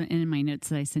 this wasn't in my notes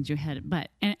that I sent you ahead, but,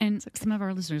 and some of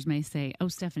our listeners may say, oh,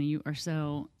 Stephanie, you are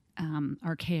so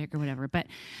archaic or whatever. But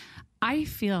I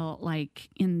feel like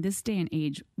in this day and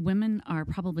age, women are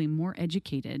probably more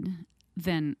educated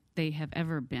than they have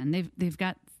ever been. They've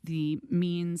got the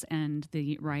means and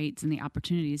the rights and the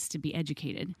opportunities to be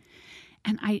educated.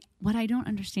 And what I don't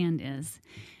understand is,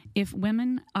 if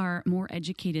women are more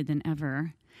educated than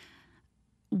ever,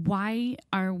 why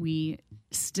are we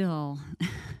still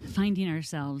finding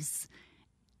ourselves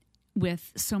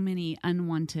with so many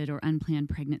unwanted or unplanned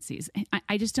pregnancies?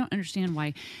 I just don't understand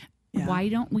why. Yeah. Why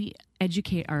don't we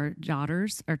educate our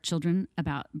daughters, our children,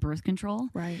 about birth control?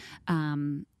 Right.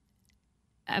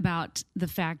 About the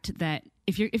fact that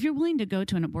if you're willing to go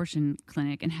to an abortion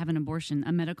clinic and have an abortion,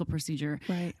 a medical procedure,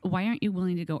 why aren't you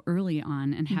willing to go early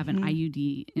on and have an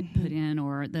IUD put in,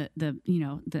 or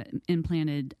the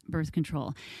implanted birth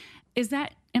control? Is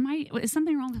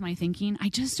something wrong with my thinking? I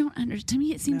just don't understand. To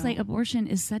me, it seems like abortion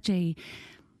is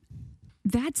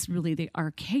that's really the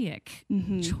archaic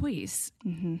choice.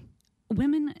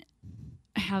 Women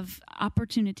have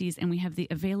opportunities and we have the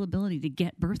availability to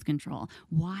get birth control.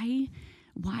 Why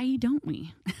don't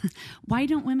we? Why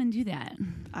don't women do that?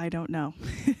 I don't know.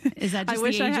 Is that just I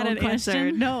wish the I had an question?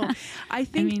 answer. No, I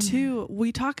think too,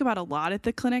 we talk about a lot at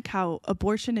the clinic how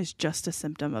abortion is just a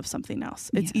symptom of something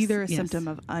else. It's either a symptom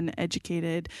of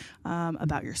uneducated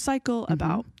about your cycle,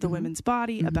 about the women's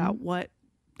body, about what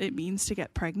it means to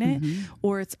get pregnant,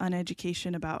 or it's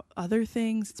uneducation about other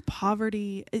things. It's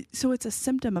poverty. So it's a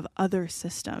symptom of other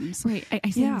systems. Right. I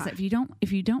say this, if you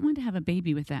don't want to have a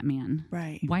baby with that man,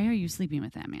 why are you sleeping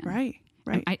with that man? Right.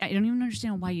 I don't even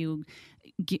understand why you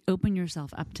open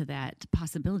yourself up to that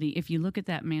possibility. If you look at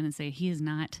that man and say, he is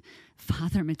not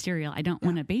father material, I don't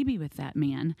want a baby with that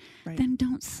man, then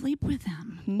don't sleep with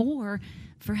him. Or,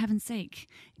 for heaven's sake,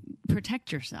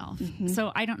 protect yourself.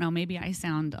 So I don't know, maybe I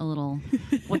sound a little,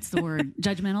 what's the word,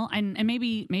 judgmental. And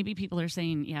maybe people are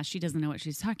saying, yeah, she doesn't know what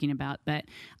she's talking about. But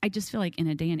I just feel like in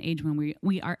a day and age when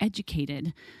we are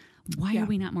educated, why are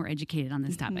we not more educated on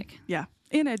this topic? Yeah.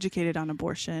 And educated on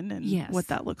abortion and what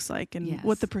that looks like and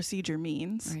what the procedure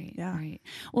means. Right. Yeah. Right.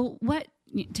 Well,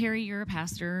 Terry, you're a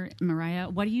pastor. Mariah,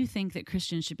 what do you think that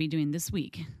Christians should be doing this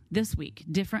week,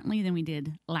 differently than we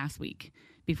did last week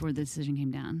before the decision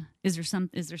came down? Is there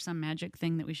some magic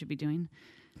thing that we should be doing?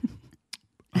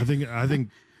 I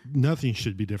think nothing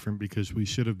should be different, because we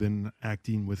should have been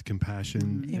acting with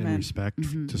compassion and respect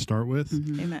to start with.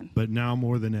 Amen. But now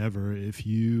more than ever, if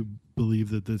you believe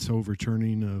that this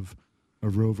overturning of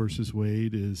Roe versus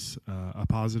Wade is a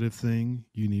positive thing,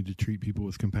 you need to treat people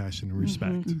with compassion and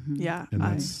respect. Yeah. And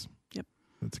that's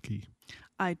key.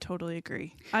 I totally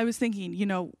agree. I was thinking,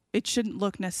 it shouldn't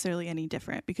look necessarily any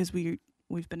different because we've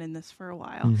been in this for a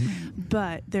while,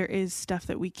 but there is stuff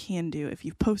that we can do. If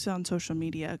you post on social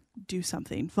media, do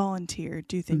something, volunteer,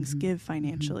 do things, give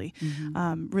financially,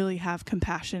 really have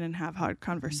compassion and have hard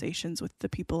conversations with the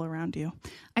people around you.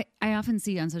 I often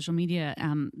see on social media,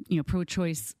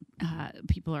 pro-choice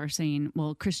people are saying,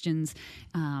 well, Christians,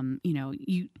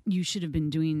 you should have been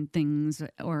doing things,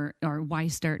 or why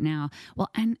start now? Well,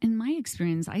 and in my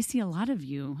experience, I see a lot of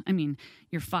you. I mean,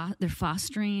 they're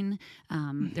fostering,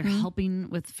 they're helping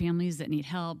with families that need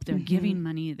help. They're giving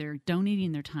money. They're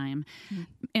donating their time.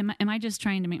 Am I just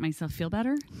trying to make myself feel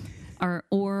better,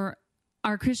 or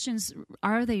are Christians?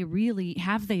 Have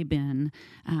they been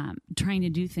trying to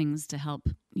do things to help?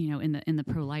 In the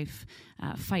pro-life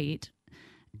fight,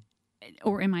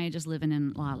 or am I just living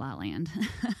in la la land?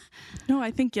 No,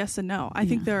 I think yes and no. I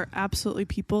think there are absolutely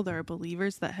people, there are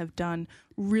believers that have done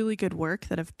really good work,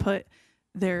 that have put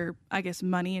their,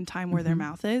 money and time where their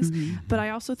mouth is. But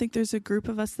I also think there's a group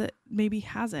of us that maybe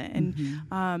hasn't.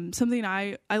 And something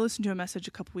I listened to a message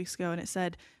a couple weeks ago, and it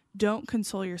said, don't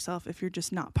console yourself if you're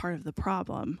just not part of the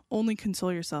problem. Only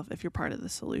console yourself if you're part of the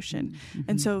solution.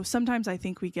 And so sometimes I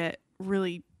think we get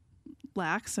really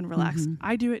lax and relax.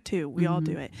 I do it too. We all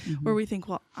do it. Where we think,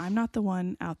 well, I'm not the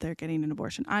one out there getting an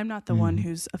abortion. I'm not the one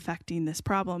who's affecting this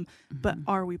problem, but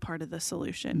are we part of the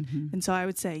solution? And so I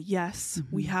would say, yes,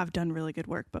 we have done really good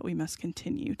work, but we must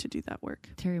continue to do that work.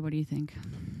 Terry, what do you think?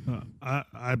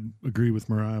 I agree with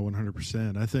Mariah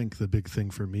 100%. I think the big thing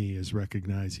for me is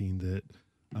recognizing that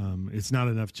it's not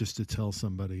enough just to tell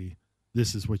somebody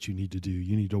this is what you need to do.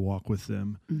 You need to walk with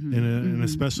them. And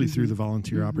especially through the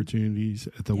volunteer opportunities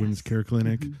at the Women's Care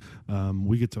Clinic,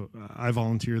 I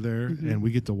volunteer there, and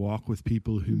we get to walk with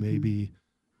people who maybe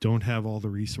don't have all the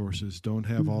resources, don't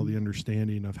have all the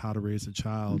understanding of how to raise a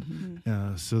child,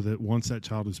 so that once that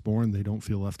child is born, they don't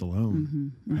feel left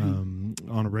alone.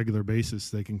 On a regular basis,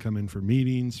 they can come in for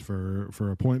meetings,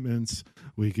 for appointments.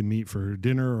 We can meet for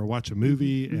dinner or watch a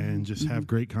movie and just have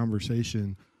great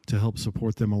conversation to help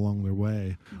support them along their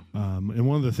way. And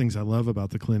one of the things I love about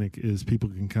the clinic is people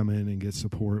can come in and get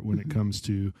support when it comes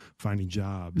to finding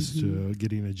jobs, to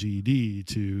getting a GED,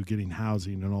 to getting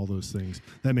housing and all those things.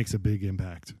 That makes a big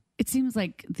impact. It seems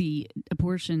like the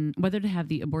abortion, whether to have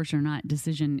the abortion or not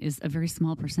decision, is a very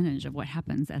small percentage of what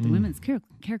happens at the Women's Care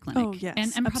Clinic. Oh, yes,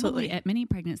 and absolutely. Probably at many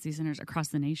pregnancy centers across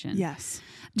the nation. Yes.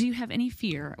 Do you have any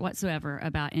fear whatsoever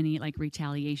about any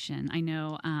retaliation? I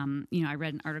know, I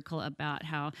read an article about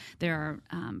how there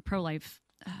are pro-life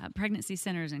pregnancy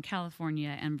centers in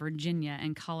California and Virginia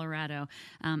and Colorado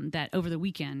that over the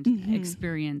weekend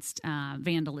experienced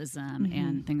vandalism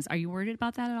and things. Are you worried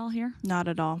about that at all here? Not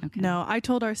at all. Okay. No, I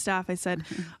told our staff, I said,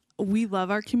 we love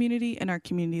our community and our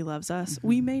community loves us.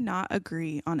 We may not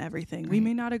agree on everything. We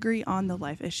may not agree on the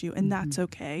life issue, and that's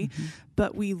okay.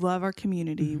 But we love our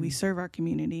community. We serve our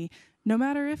community, no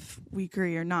matter if we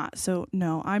agree or not. So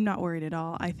no, I'm not worried at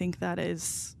all. I think that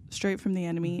is straight from the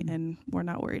enemy, and we're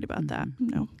not worried about that.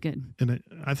 No. Good. And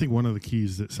I think one of the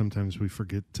keys that sometimes we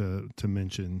forget to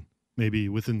mention, maybe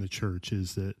within the church,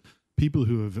 is that people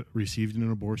who have received an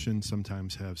abortion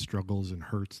sometimes have struggles and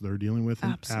hurts they're dealing with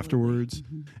afterwards.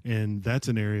 And that's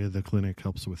an area the clinic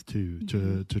helps with too,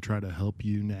 to try to help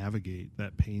you navigate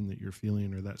that pain that you're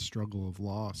feeling or that struggle of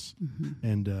loss.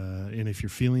 And if you're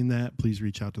feeling that, please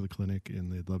reach out to the clinic,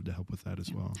 and they'd love to help with that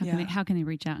as well. How can they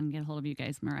reach out and get a hold of you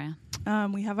guys, Mariah?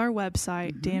 We have our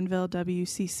website,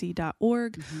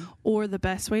 danvillewcc.org, or the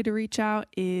best way to reach out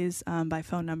is by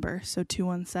phone number. So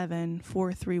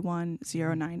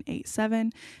 217-431-0987.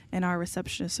 And our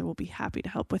receptionist will be happy to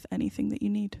help with anything that you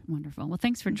need. Wonderful. Well,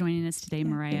 thanks for joining us today,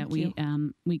 Mariah. We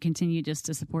continue just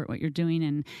to support what you're doing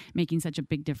and making such a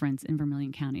big difference in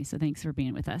Vermilion County. So thanks for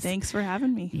being with us. Thanks for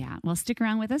having me. Yeah. Well, stick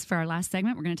around with us for our last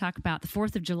segment. We're going to talk about the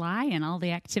 4th of July and all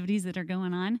the activities that are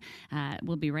going on.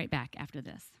 We'll be right back after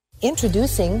this.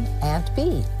 Introducing Aunt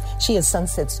Bee. She is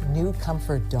Sunset's new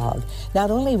comfort dog. Not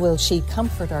only will she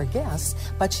comfort our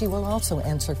guests, but she will also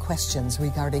answer questions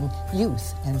regarding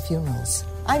youth and funerals.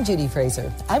 I'm Judy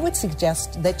Fraser. I would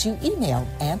suggest that you email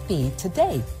Aunt Bee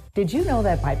today. Did you know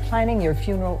that by planning your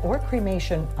funeral or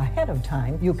cremation ahead of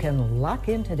time, you can lock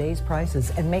in today's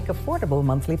prices and make affordable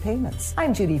monthly payments?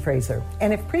 I'm Judy Fraser,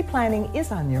 and if pre-planning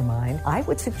is on your mind, I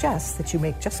would suggest that you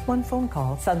make just one phone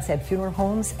call, Sunset Funeral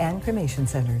Homes and Cremation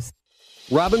Centers.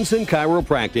 Robinson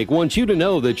Chiropractic wants you to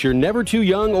know that you're never too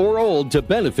young or old to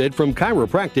benefit from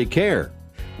chiropractic care.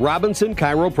 Robinson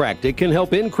Chiropractic can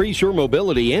help increase your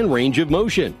mobility and range of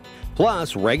motion.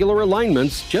 Plus, regular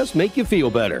alignments just make you feel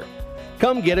better.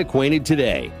 Come get acquainted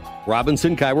today.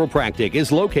 Robinson Chiropractic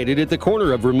is located at the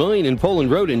corner of Vermilion and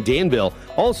Poland Road in Danville,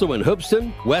 also in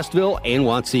Hoopeston, Westville, and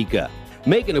Watseka.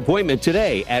 Make an appointment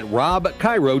today at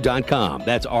robchiro.com.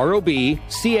 That's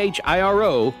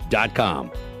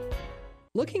ROBCHIRO.com.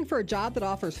 Looking for a job that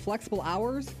offers flexible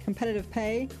hours, competitive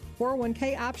pay,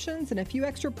 401k options, and a few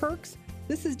extra perks?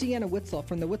 This is Deanna Witzel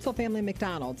from the Witzel Family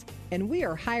McDonald's, and we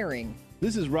are hiring.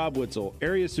 This is Rob Witzel,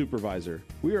 Area Supervisor.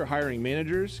 We are hiring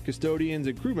managers, custodians,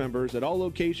 and crew members at all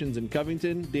locations in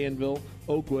Covington, Danville,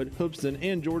 Oakwood, Hoopeston,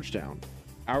 and Georgetown.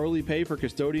 Hourly pay for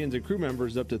custodians and crew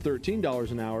members is up to $13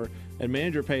 an hour, and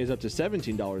manager pay is up to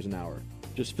 $17 an hour.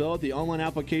 Just fill out the online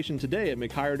application today at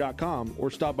mchire.com or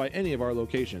stop by any of our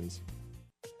locations.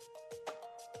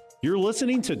 You're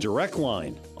listening to Direct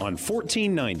Line on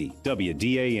 1490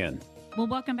 WDAN. Well,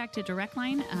 welcome back to Direct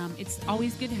Line. It's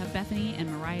always good to have Bethany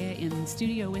and Mariah in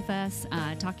studio with us,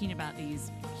 talking about these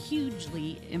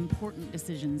hugely important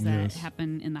decisions that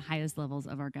happen in the highest levels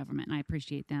of our government, and I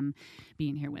appreciate them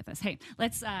being here with us. Hey,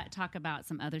 let's talk about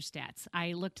some other stats.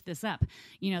 I looked this up.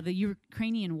 You know, the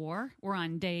Ukrainian war, we're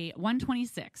on day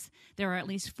 126. There are at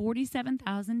least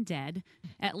 47,000 dead,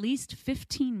 at least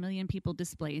 15 million people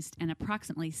displaced, and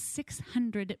approximately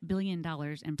 $600 billion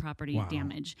in property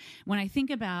damage. When I think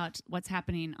about what's what's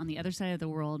happening on the other side of the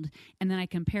world, and then I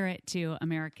compare it to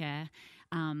America.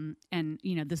 And,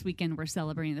 this weekend we're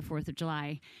celebrating the 4th of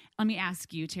July. Let me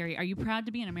ask you, Terry, are you proud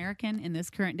to be an American in this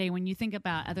current day when you think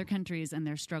about other countries and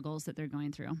their struggles that they're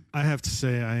going through? I have to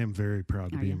say I am very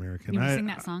proud to be American. You want to sing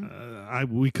that song?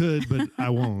 We could, but I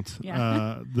won't.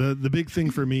 Yeah. The big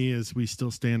thing for me is we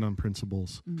still stand on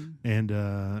principles, and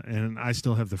I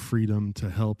still have the freedom to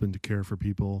help and to care for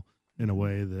people in a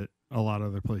way that a lot of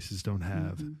other places don't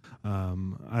have.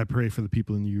 I pray for the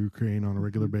people in Ukraine on a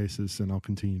regular basis, and I'll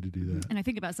continue to do that. And I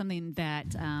think about something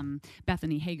that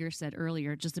Bethany Hager said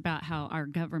earlier, just about how our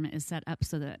government is set up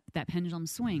so that that pendulum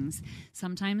swings.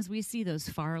 Sometimes we see those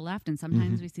far left, and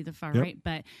sometimes we see the far right,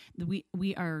 but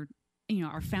we are...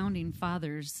 our founding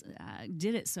fathers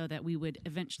did it so that we would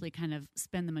eventually kind of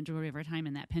spend the majority of our time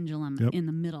in that pendulum in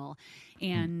the middle.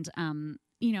 And,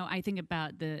 I think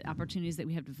about the opportunities that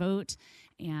we have to vote,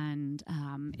 and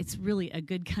it's really a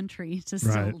good country to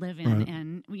still live in. Right.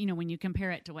 And, when you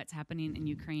compare it to what's happening in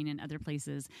Ukraine and other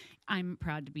places, I'm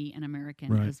proud to be an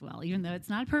American as well. Even though it's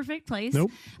not a perfect place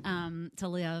to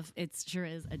live, it sure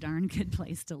is a darn good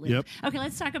place to live. Okay,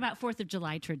 let's talk about 4th of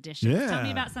July traditions. Tell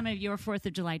me about some of your 4th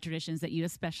of July traditions that you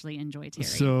especially enjoy, Terry.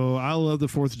 So I love the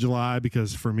 4th of July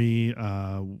because for me,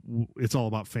 it's all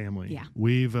about family. Yeah.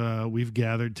 We've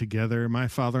gathered together. My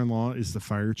father-in-law is the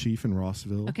fire chief in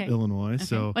Rossville, Illinois. Okay.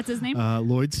 So what's his name?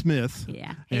 Lloyd Smith.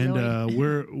 Yeah. Hey, and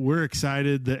we're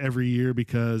excited that every year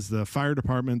because the fire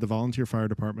department, the volunteer fire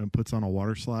department, puts on a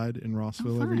water slide in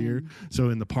Rossville every year. So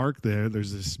in the park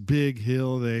there's this big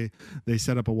hill. They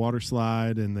set up a water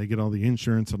slide and they get all the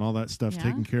insurance and all that stuff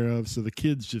taken care of. So the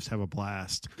kids just have a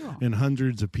blast. Cool. And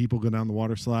hundreds of people go down the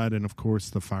water slide, and of course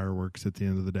the fireworks at the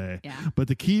end of the day. Yeah. But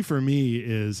the key for me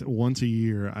is once a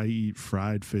year I eat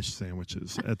fried fish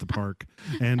sandwiches at the park,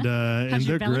 and how's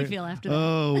your they're belly great. Feel after that?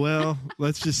 Oh well,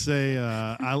 let's just say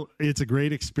it's a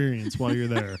great experience while you're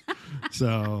there.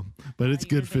 So, but it's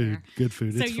good food. Good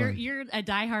food. So it's you're a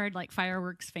diehard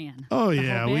fireworks fan. Oh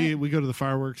yeah, we go to the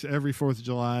fireworks every 4th of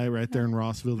July right there in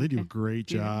Rossville. They do a great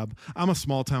job. I'm a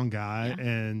small town guy,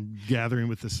 and gathering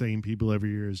with the same people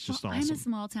every year is just awesome. I'm a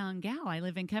small town gal. I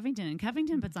live in Covington, and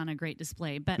Covington puts on a great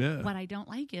display. But what I don't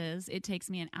like is it takes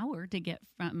me an hour to get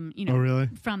from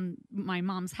from my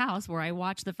mom's house where I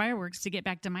watch the fireworks to get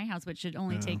back to my house, which should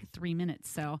only take 3 minutes.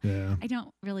 So I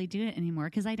don't really do it anymore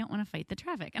because I don't want to fight the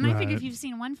traffic. And I figure if you've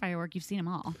seen one firework, you've seen them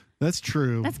all. That's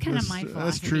true. That's kind of my philosophy.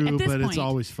 That's true, but it's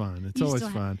always fun. It's always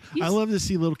fun. I love to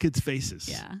see little kids' faces.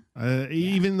 Yeah.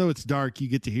 Even though it's dark, you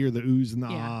get to hear the oohs and the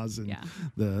ahs and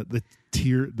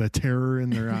the terror in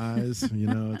their eyes.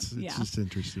 It's just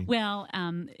interesting. Well,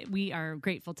 we are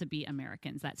grateful to be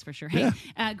Americans, that's for sure. Hey,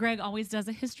 Greg always does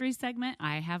a history segment.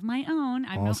 I have my own.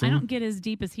 I don't get as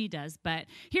deep as he does, but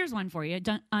here's one for you.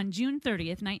 On June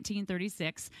 30th,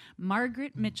 1936,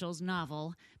 Margaret Mitchell's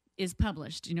novel is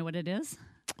published. Do you know what it is?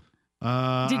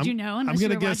 Did you know? I'm going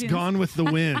to guess Gone with the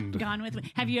Wind. Gone with the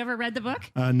Wind. Have you ever read the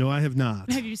book? No, I have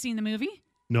not. Have you seen the movie?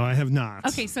 No, I have not.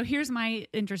 Okay, so here's my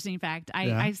interesting fact.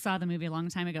 I saw the movie a long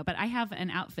time ago, but I have an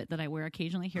outfit that I wear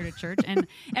occasionally here to church, and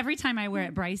every time I wear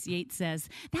it, Bryce Yates says,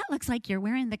 "That looks like you're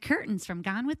wearing the curtains from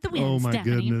Gone with the Wind, Oh, my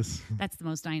Stephanie." goodness. That's the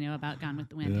most I know about Gone with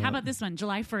the Wind. Yeah. How about this one?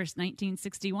 July 1st,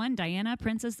 1961, Diana,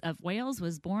 Princess of Wales,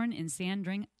 was born in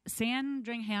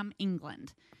Sandringham,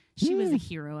 England. She was a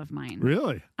hero of mine.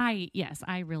 Really?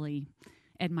 I really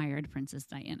admired Princess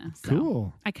Diana. So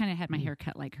cool. I kind of had my hair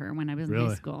cut like her when I was in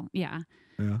high school. Yeah.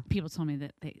 People told me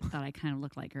that they thought I kind of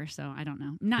looked like her, so I don't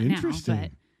know. Not now, but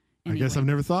anyway. I guess I've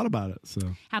never thought about it. So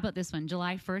how about this one?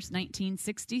 July 1st,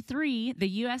 1963, the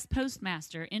U.S.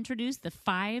 Postmaster introduced the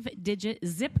 5-digit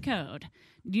zip code.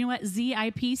 Do you know what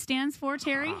ZIP stands for,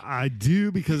 Terry? I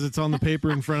do because it's on the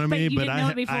paper in front of me, but I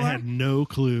had no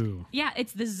clue. Yeah,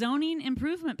 it's the Zoning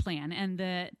Improvement Plan, and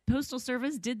the Postal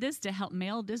Service did this to help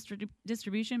mail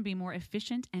distribution be more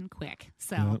efficient and quick.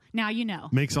 So now you know.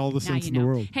 Makes all the sense in the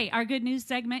world. Hey, our good news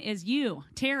segment is you,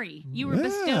 Terry. You were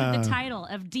bestowed the title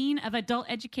of Dean of Adult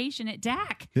Education at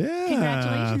DAC. Yeah.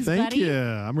 Congratulations, buddy. Thank you.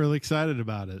 I'm really excited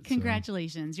about it.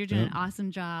 Congratulations. You're doing an awesome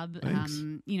job. Thanks.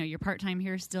 You're part-time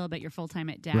here still, but you're full-time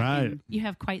at DAC. Right. And you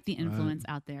have quite the influence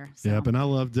out there. So. Yep, and I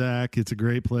love DAC. It's a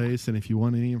great place, and if you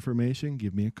want any information,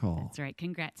 give me a call. That's right.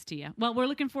 Congrats to you. Well, we're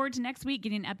looking forward to next week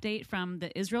getting an update from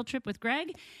the Israel trip with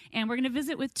Greg, and we're going to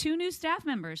visit with 2 new staff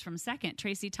members from Second.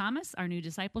 Tracy Thomas, our new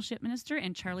discipleship minister,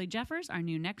 and Charlie Jeffers, our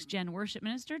new next-gen worship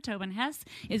minister. Tobin Hess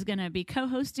is going to be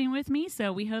co-hosting with me,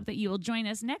 so we hope that you will join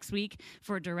us next week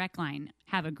for Direct Line.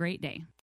 Have a great day.